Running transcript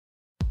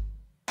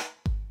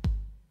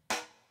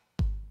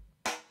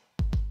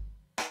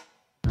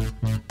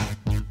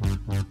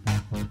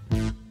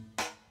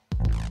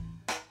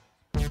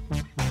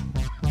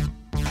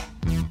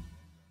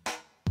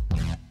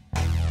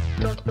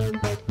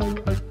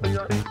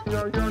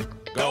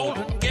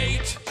Golden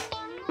Gate,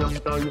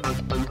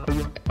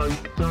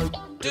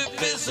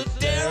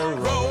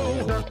 Divisadero,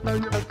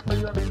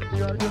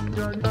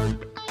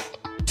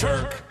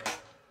 Turk,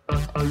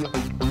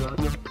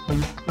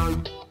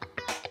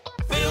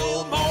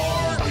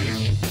 Fillmore,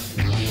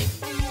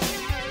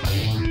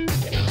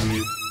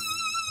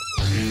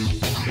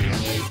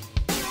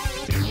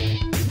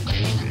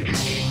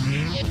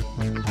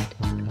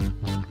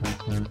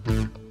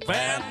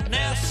 Van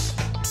Ness,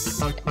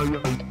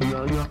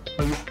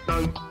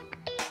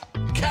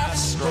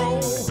 Castro,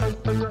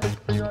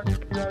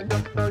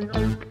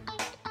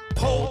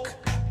 Polk,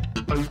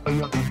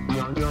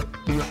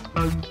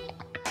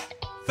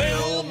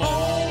 Fillmore.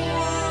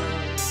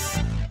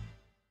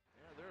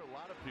 Yeah, there are a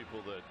lot of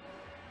people that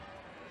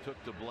took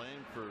the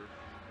blame for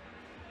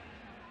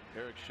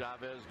Eric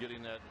Chavez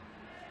getting that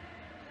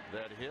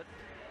hit.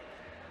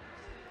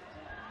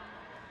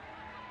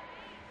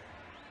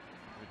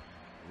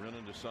 Run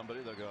into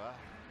somebody, they'll go,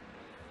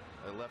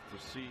 I left the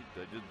seat,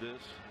 I did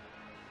this,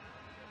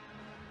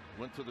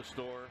 went to the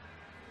store.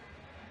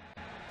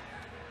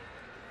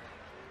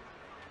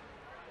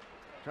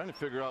 Trying to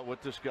figure out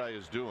what this guy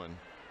is doing.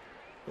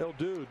 Hell,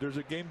 dude, there's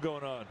a game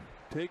going on.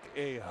 Take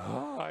a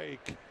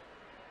hike.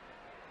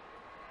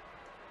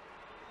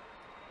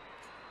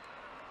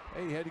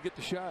 Hey, he had to get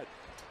the shot.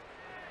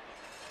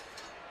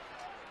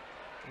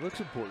 It looks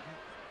important.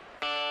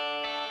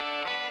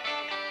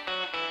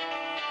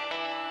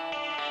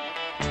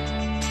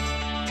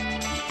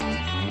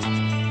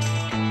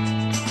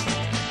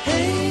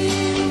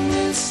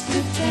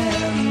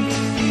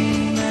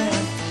 Tamborine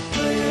Man,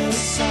 play a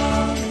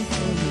song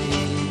for me.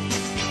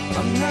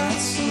 I'm not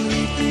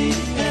sleepy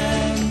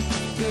and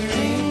there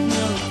ain't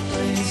no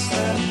place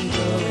I'm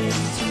going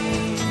to.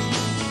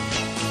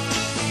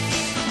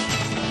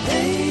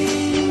 Hey,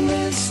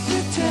 Mr.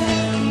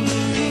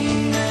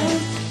 Tamborine Man,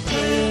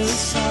 play a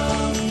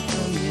song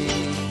for me.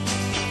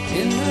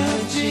 In the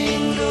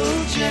jingle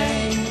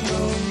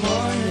jangle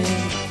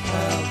morning,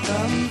 I'll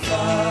come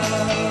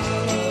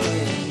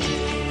following.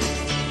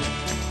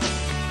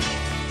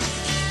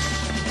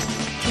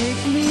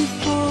 Take me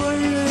for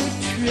a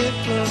trip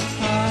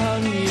upon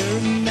your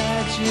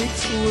magic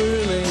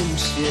swirling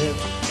ship.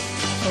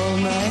 All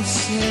my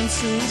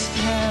senses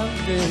have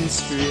been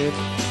stripped,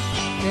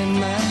 and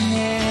my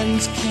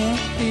hands can't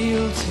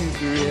feel to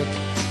grip,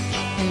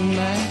 and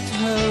my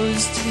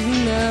toes too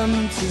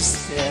numb to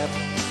step.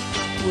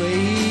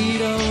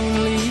 Wait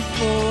only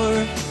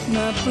for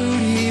my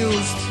boot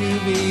heels to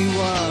be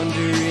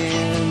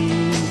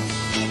wandering.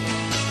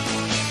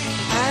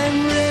 I'm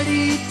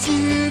ready to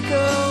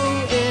go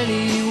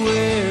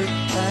anywhere.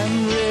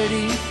 I'm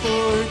ready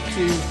for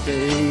to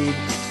fade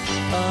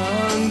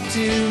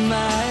onto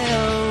my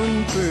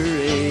own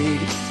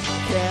parade.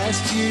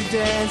 Cast your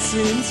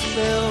dancing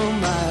spell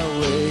my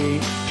way.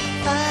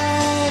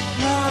 I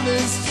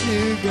promise to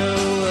go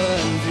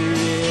under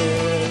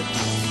it.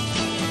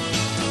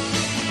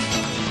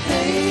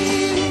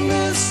 Hey,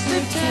 Mr.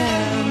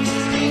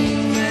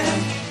 Tamborine Man,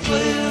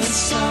 play a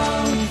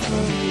song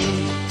for me.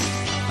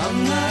 I'm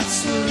not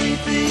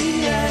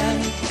sleepy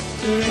and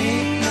there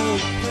ain't no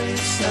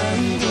place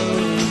I'm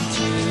going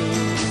to.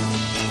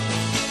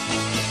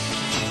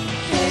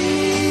 Hey,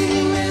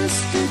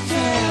 Mr.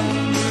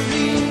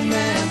 Tamborine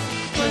Man,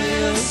 play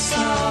a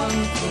song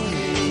for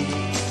me.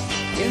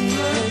 In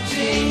the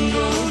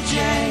jingle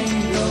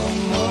jangle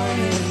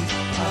morning,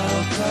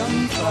 I'll come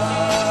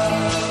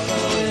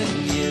following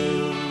you.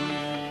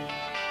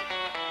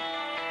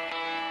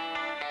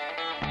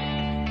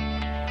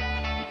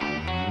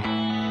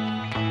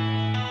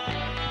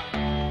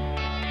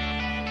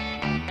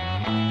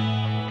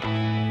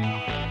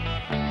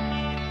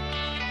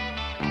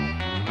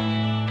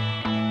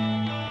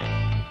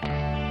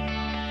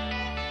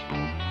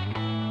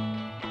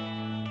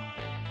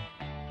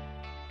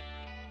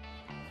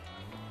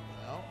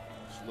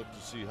 Look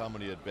to see how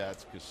many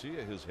at-bats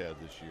Casilla has had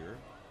this year.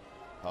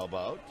 How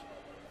about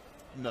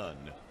none?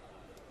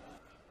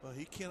 Well,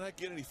 he cannot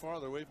get any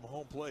farther away from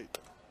home plate.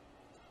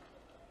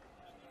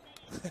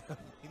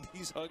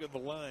 He's hugging the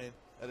line.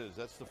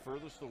 That's the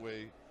furthest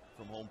away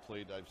from home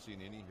plate I've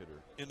seen any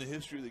hitter in the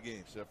history of the game,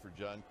 except for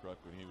John Kruk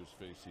when he was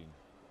facing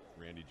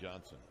Randy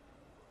Johnson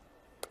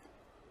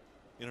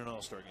in an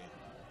all-star game.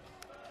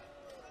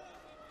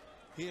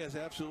 He has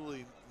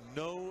absolutely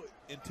no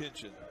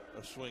intention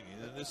of swinging,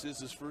 and this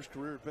is his first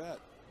career at bat.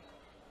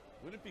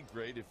 Wouldn't it be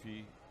great if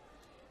he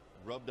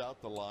rubbed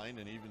out the line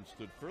and even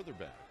stood further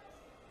back?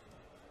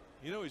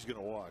 You know he's going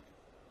to walk.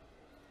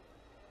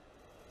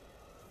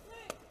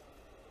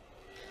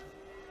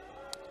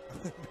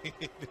 I mean,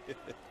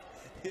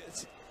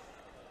 it's,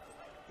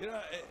 you know,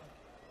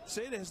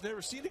 Seda has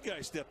never seen a guy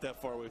step that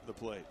far away from the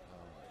plate.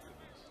 Oh my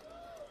goodness,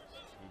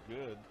 too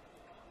good.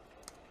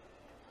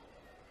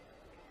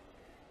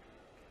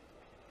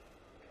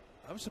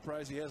 I'm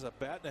surprised he has a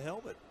bat and a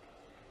helmet.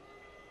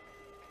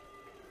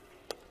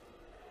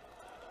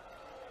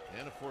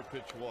 And a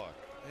 4-pitch walk.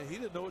 And he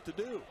didn't know what to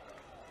do.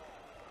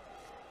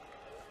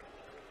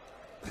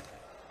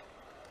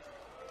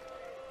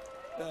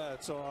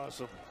 That's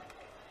awesome.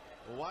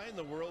 Well, why in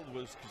the world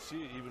was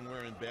Casilla even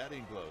wearing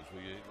batting gloves?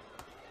 Will you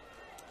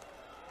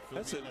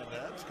fill me in on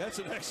that? That's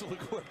an excellent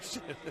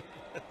question.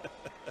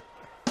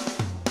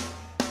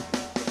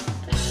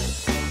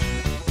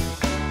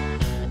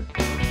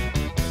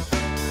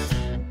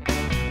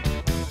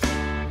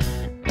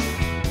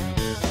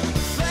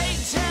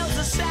 Fake tales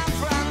of San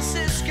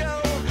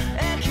Francisco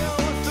echo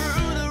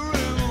through the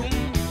room.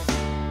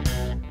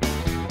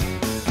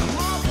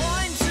 More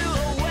point to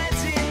a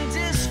wedding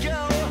disco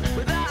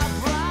without a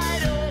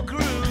bride or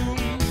groom.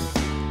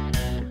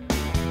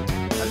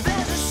 And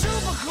there's a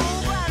super cool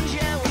band,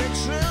 yeah, with the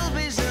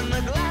trilbies and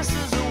the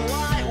glasses of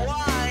white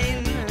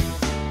wine.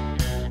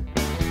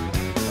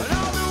 And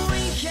all the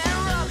weekend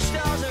rock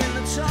stars are in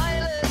the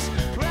toilets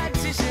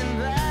practicing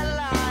their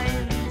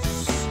lines.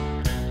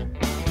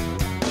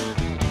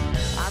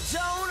 I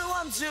don't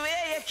want to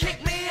hear you kick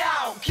me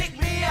out, kick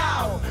me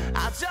out.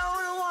 I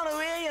don't want to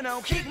hear you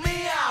no kick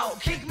me out,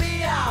 kick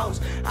me out.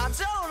 I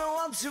don't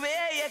want to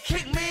hear you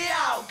kick me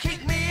out,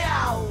 kick me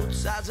out.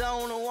 I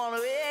don't want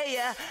to hear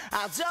you,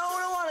 I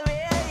don't want to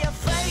hear you.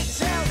 Fake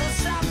tales of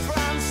San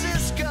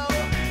Francisco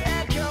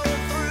echo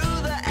through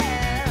the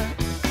air.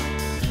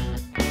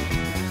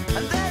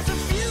 And there's a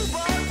few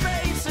bored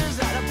faces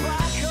at a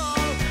black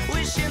hole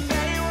wishing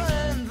they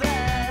weren't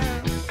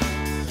there.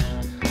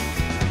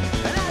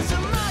 And as the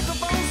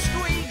microphone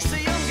squeaks, the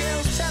young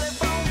girl's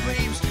telephone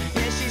beeps.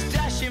 Yeah, she's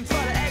dashing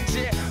for the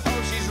exit.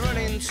 Oh, she's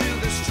running to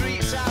the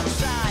streets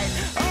outside.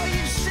 Oh,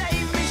 you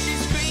saved me, she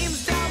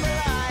screams down the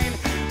line.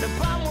 The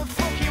band would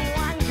fucking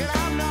wank and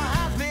I'm not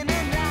having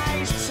a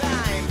nice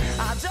time.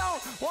 I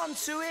don't want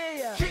to hear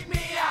you kick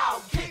me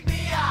out, kick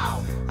me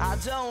out. I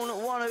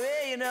don't want to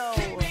hear you no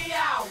kick me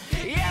out,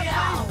 kick me out.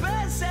 Yeah, but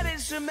Byrds said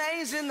it's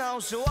amazing though.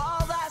 So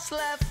all that's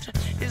left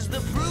is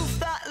the proof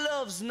that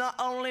love's not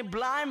only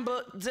blind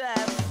but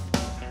deaf.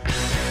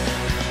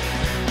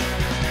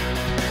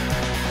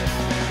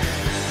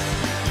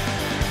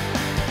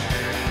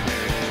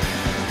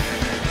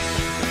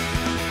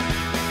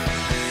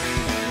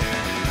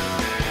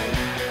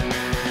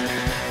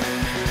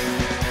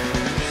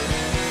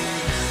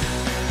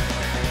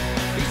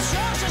 He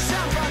talks of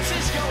San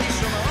Francisco, he's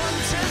from a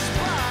hunter's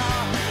bar.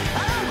 I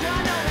don't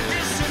quite know the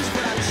distance,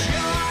 but I'm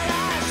sure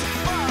that's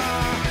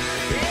far.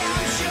 Yeah,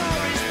 I'm sure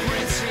it's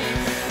pretty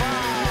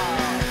far.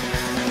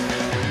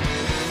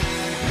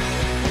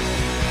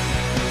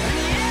 And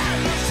yeah,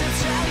 I'd love to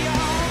tell you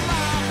all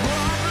my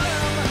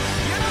problem.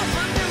 You're not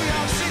from New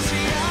York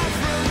City, I'm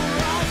from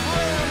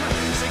Rockland.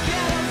 So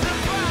get off the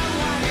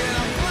bandwagon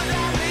and put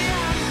down the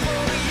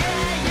ample.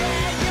 Yeah,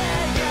 yeah,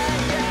 yeah, yeah,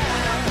 yeah.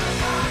 Get off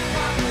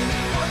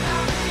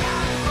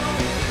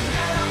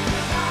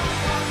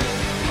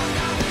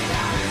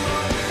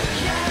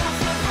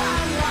the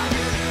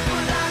bandwagon,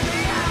 put down the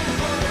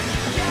ample.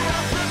 Get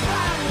off the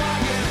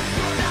bandwagon,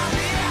 put down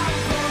the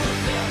ample.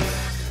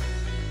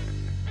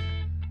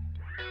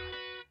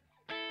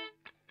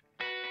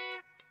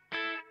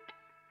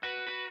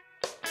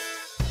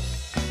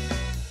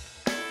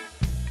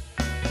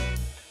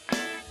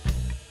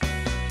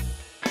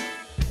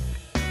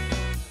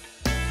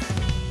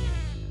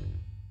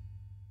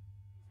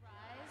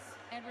 Rise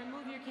and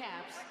remove your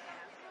caps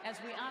as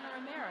we honor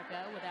America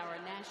with our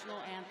national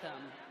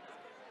anthem.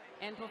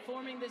 And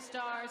performing the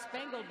Star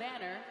Spangled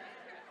Banner,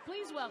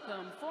 please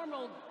welcome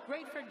former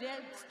Grateful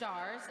Dead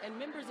stars and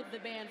members of the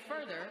band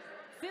Further,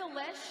 Phil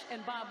Lesh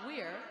and Bob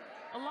Weir,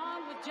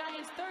 along with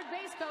Giants third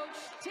base coach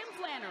Tim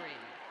Flannery.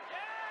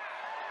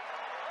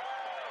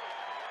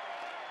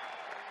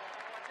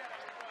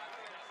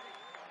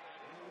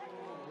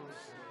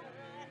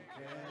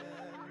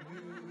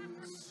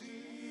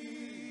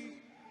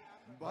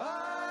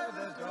 By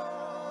the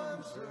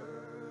dawn's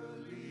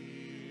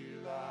early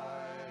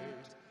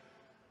light,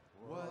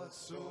 what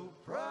so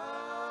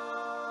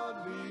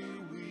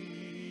proudly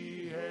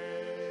we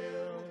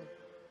hailed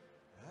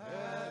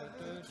at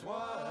the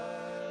twilight's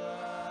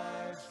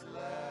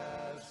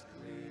last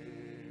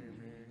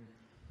gleaming,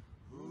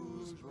 who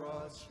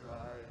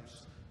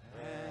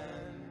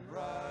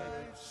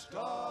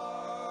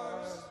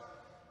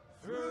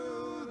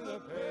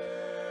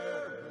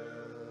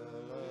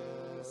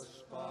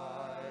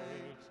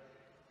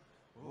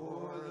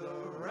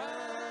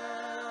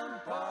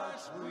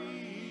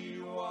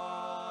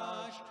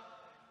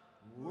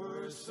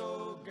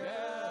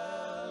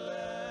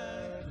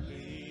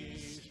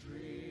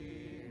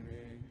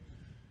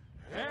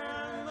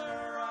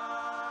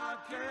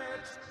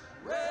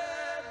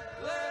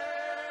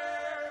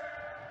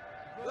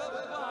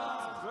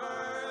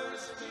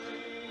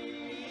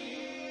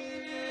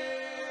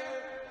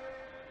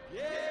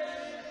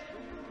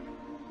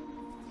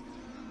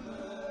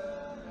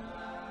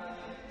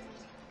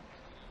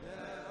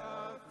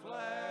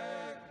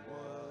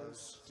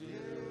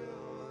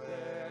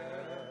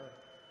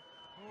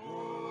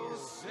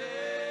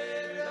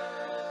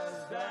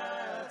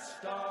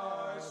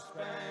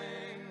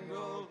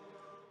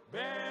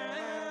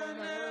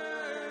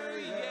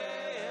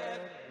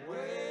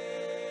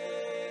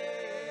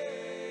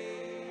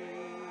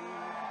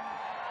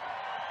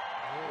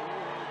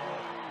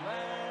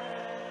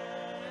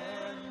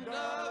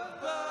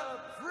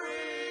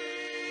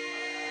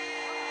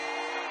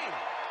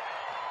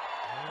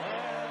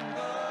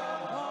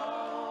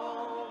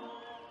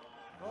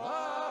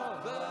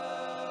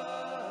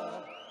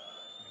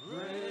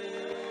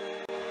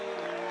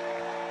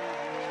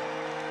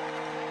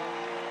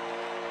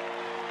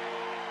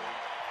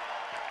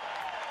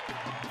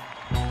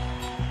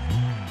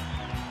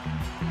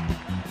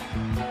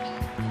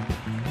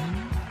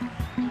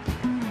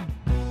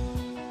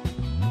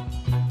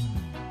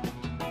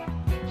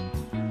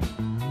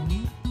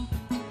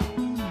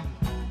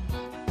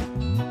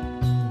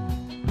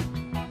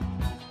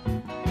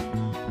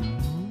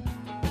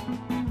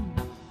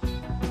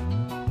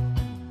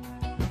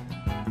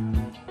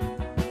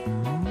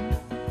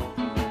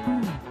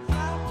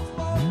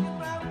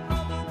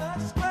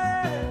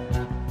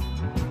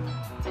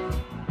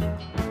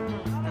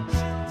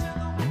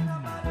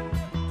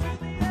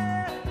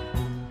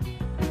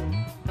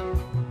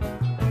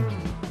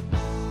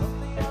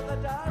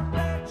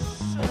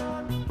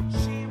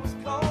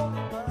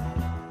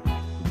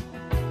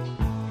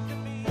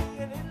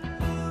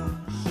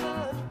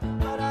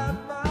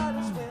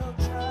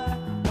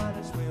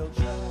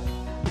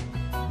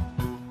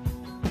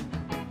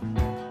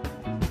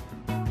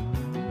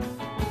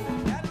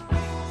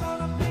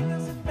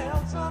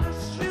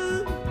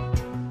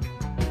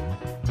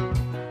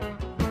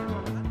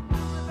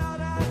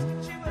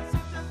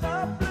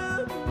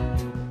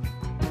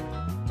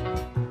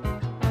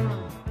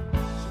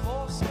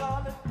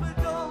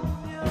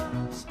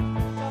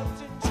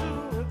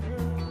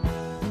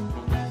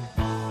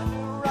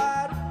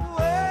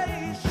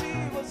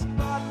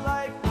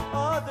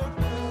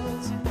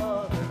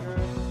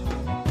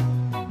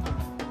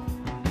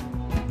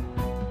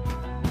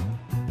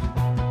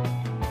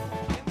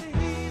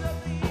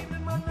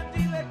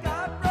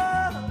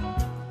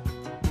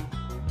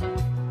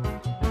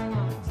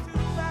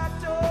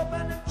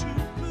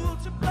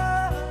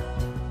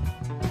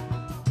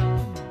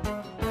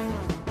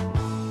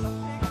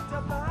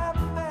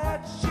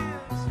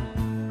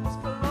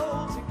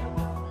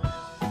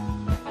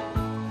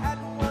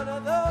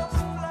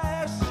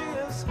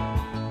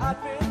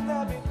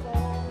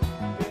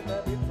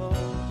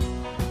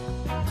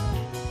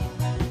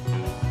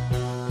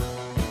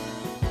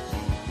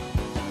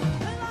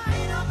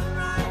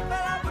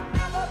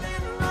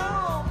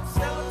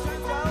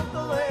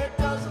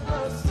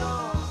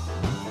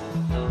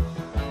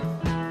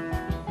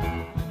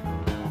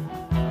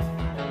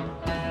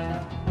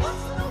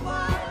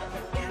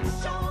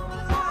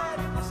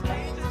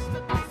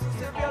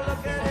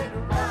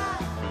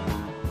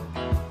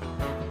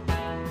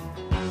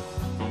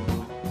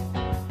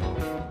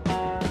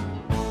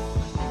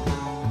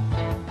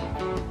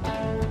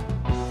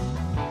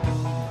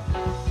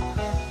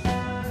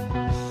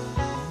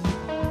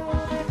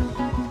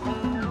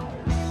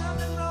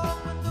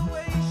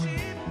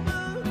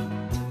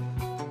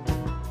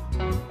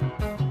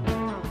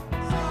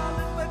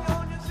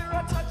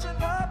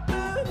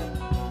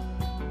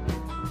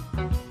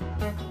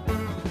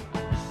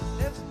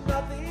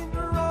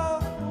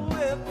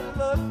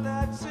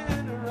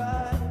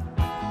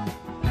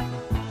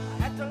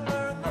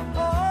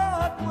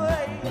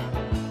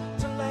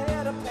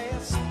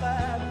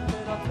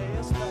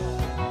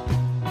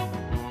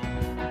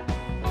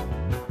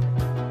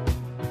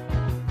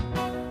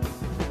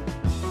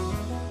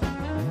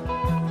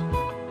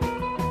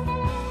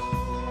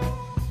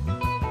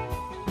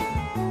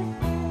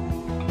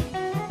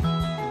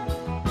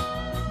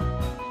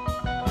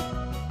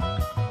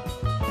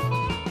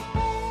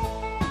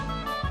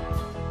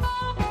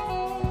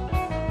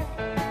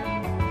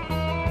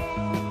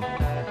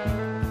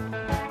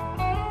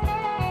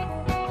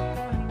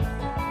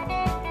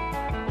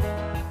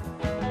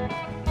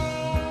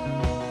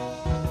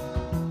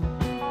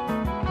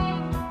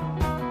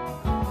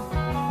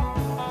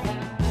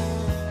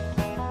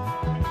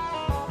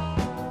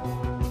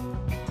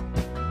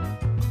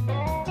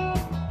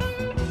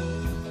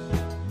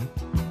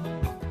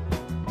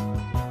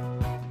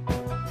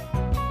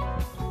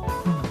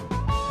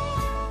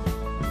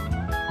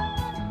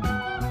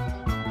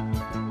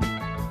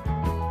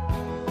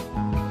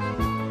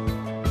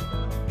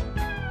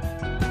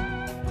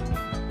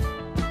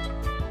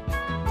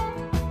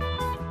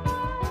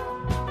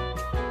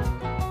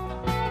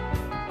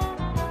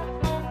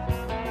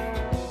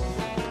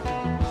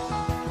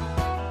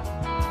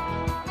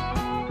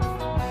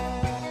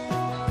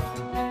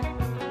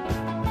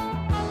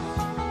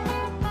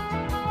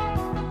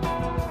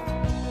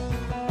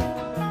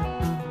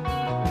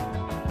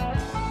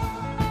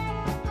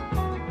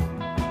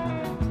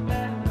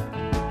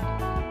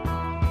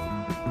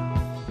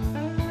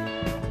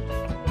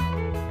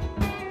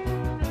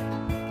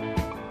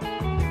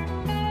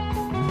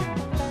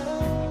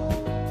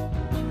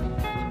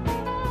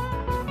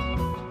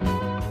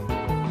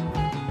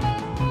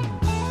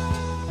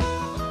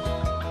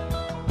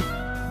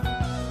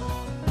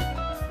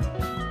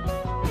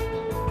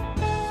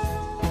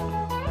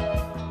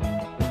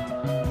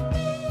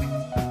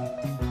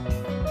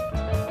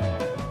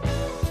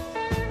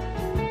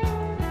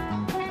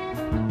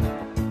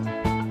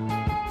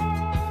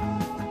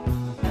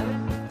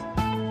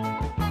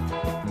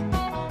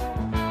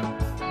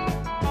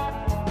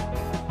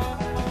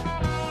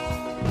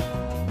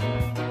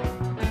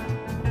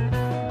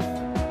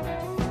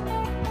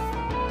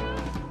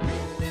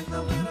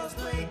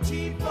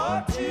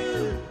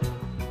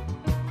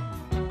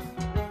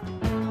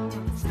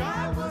Scarlet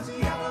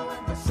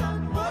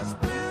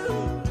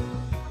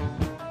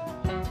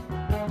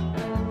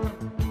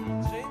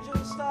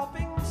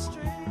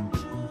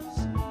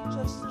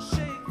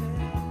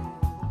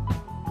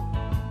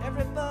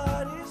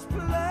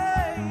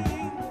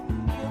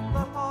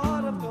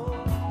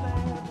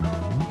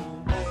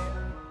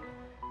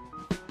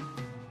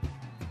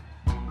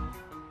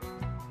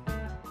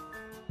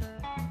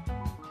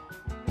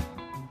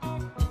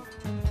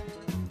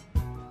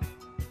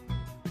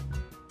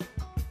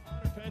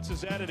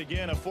is at it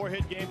again. A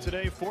 4-hit game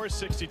today,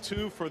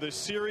 462 for the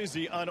series.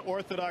 The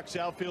unorthodox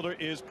outfielder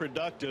is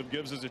productive.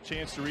 Gives us a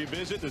chance to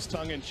revisit this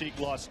tongue-in-cheek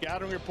lost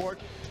scouting report.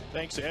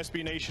 Thanks to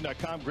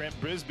SBNation.com. Grant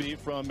Brisbee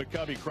from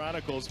McCovey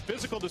Chronicles.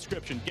 Physical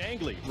description: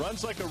 gangly,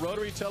 runs like a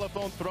rotary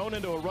telephone thrown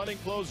into a running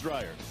clothes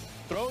dryer.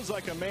 Throws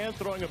like a man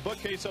throwing a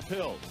bookcase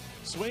uphill.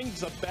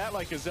 Swings a bat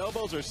like his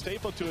elbows are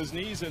stapled to his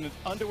knees and his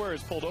underwear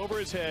is pulled over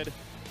his head.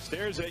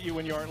 Stares at you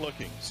when you aren't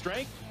looking.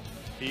 Strength?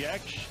 He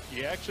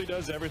actually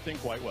does everything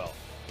quite well.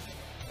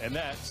 And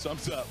that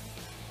sums up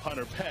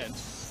Hunter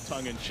Pence'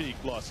 tongue-in-cheek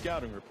lost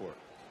scouting report.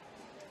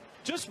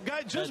 Just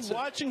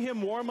watching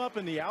him warm up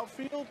in the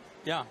outfield.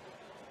 Yeah.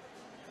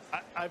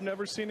 I've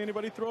never seen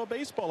anybody throw a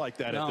baseball like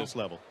that at this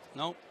level.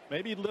 No.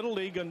 Maybe Little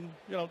League and,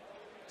 you know,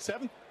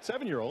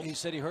 seven-year-olds. He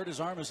said he hurt his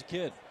arm as a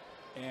kid.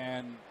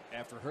 And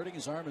after hurting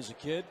his arm as a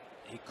kid,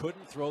 he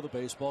couldn't throw the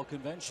baseball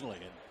conventionally.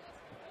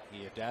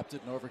 And he adapted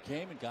and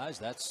overcame. And, guys,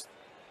 that's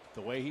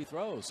the way he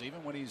throws.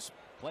 Even when he's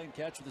playing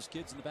catch with his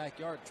kids in the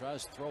backyard,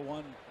 tries to throw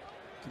one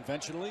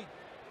conventionally,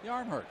 the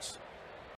arm hurts.